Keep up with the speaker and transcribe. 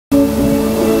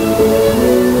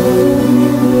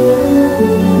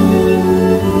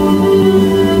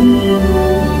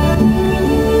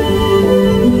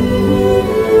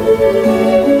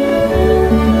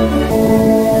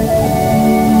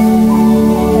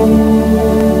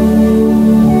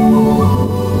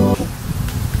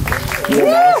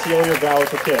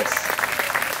yourself a kiss.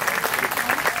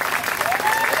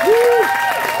 Woo!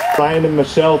 Brian and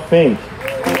Michelle Fink.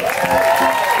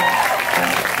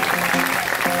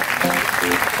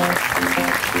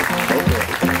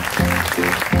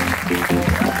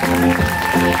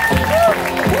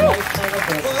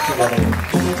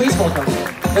 Please welcome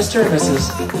Mr. and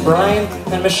Mrs. Brian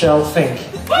and Michelle Fink.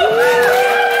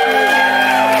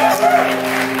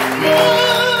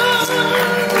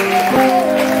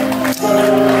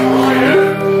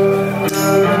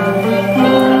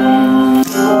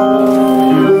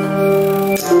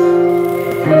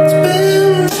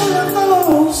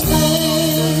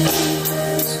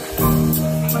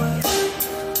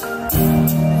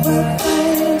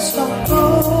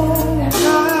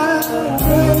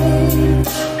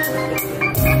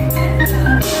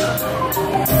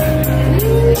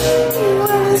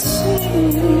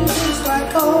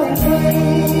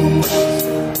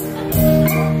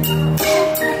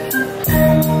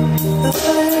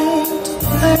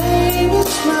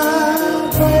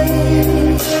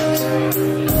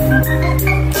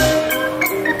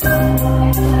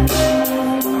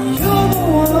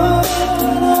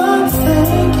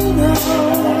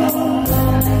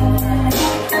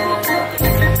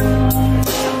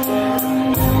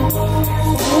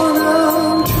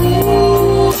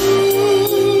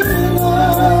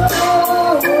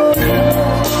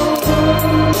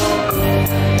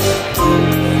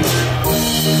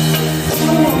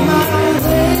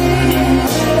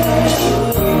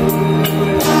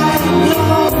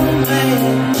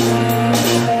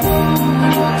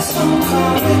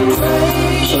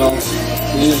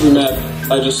 We met,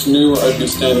 I just knew I'd be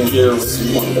standing here with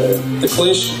you one day.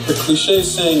 The cliche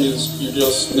saying is, you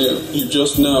just knew. You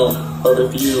just know, but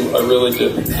with you, I really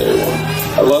did from day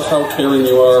one. I love how caring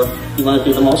you are. You might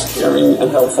be the most caring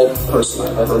and helpful person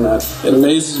I've ever met. It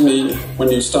amazes me when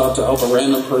you stop to help a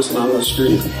random person on the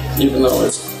street, even though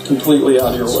it's completely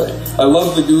out of your way. I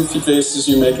love the goofy faces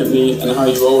you make at me and how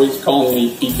you always call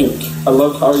me Pink. I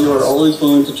love how you are always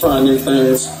willing to try new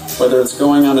things, whether it's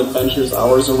going on adventures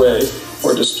hours away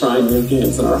or just trying new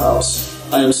games in our house.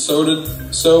 I am so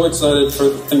excited for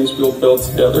the things we'll build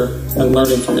together and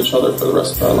learning from each other for the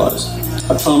rest of our lives.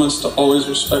 I promise to always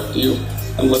respect you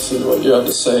and listen to what you have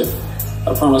to say.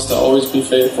 I promise to always be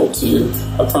faithful to you.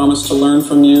 I promise to learn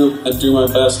from you and do my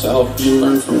best to help you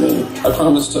learn from me. I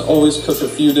promise to always cook a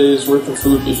few days worth of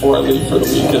food before I leave for the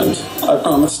weekend. I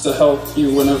promise to help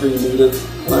you whenever you need it,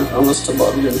 and I promise to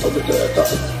love you until the day I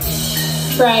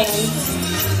die. Brian,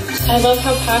 I love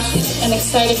how passionate and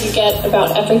excited you get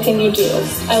about everything you do.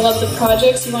 I love the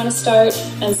projects you want to start,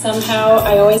 and somehow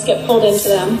I always get pulled into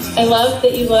them. I love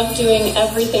that you love doing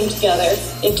everything together.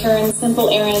 It turns simple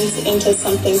errands into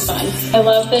something fun. I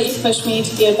love that you push me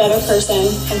to be a better person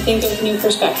and think of new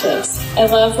perspectives. I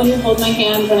love when you hold my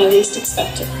hand when I least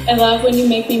expect it. I love when you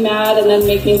make me mad and then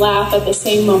make me laugh at the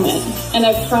same moment. And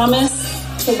I promise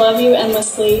to love you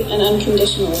endlessly and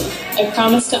unconditionally. I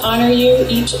promise to honor you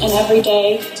each and every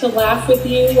day, to laugh with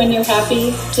you when you're happy,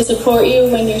 to support you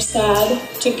when you're sad,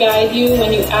 to guide you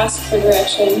when you ask for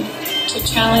direction, to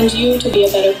challenge you to be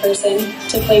a better person,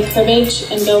 to play cribbage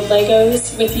and build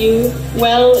Legos with you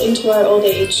well into our old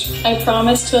age. I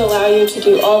promise to allow you to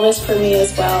do all this for me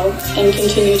as well and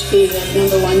continue to be your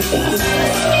 #1 fan.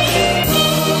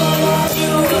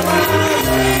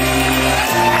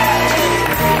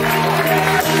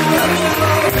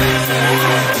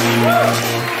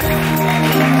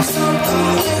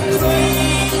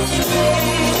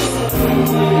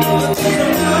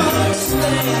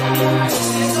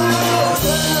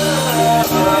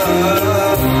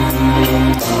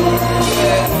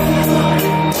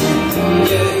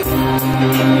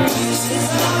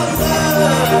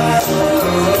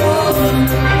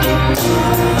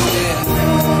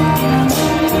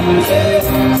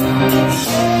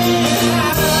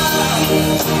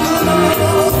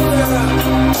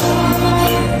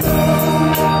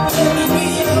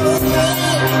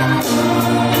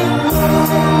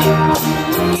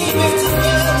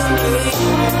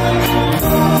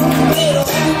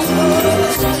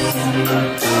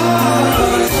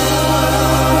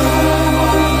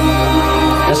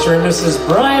 Mr. and Mrs.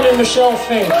 Brian and Michelle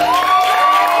Fink.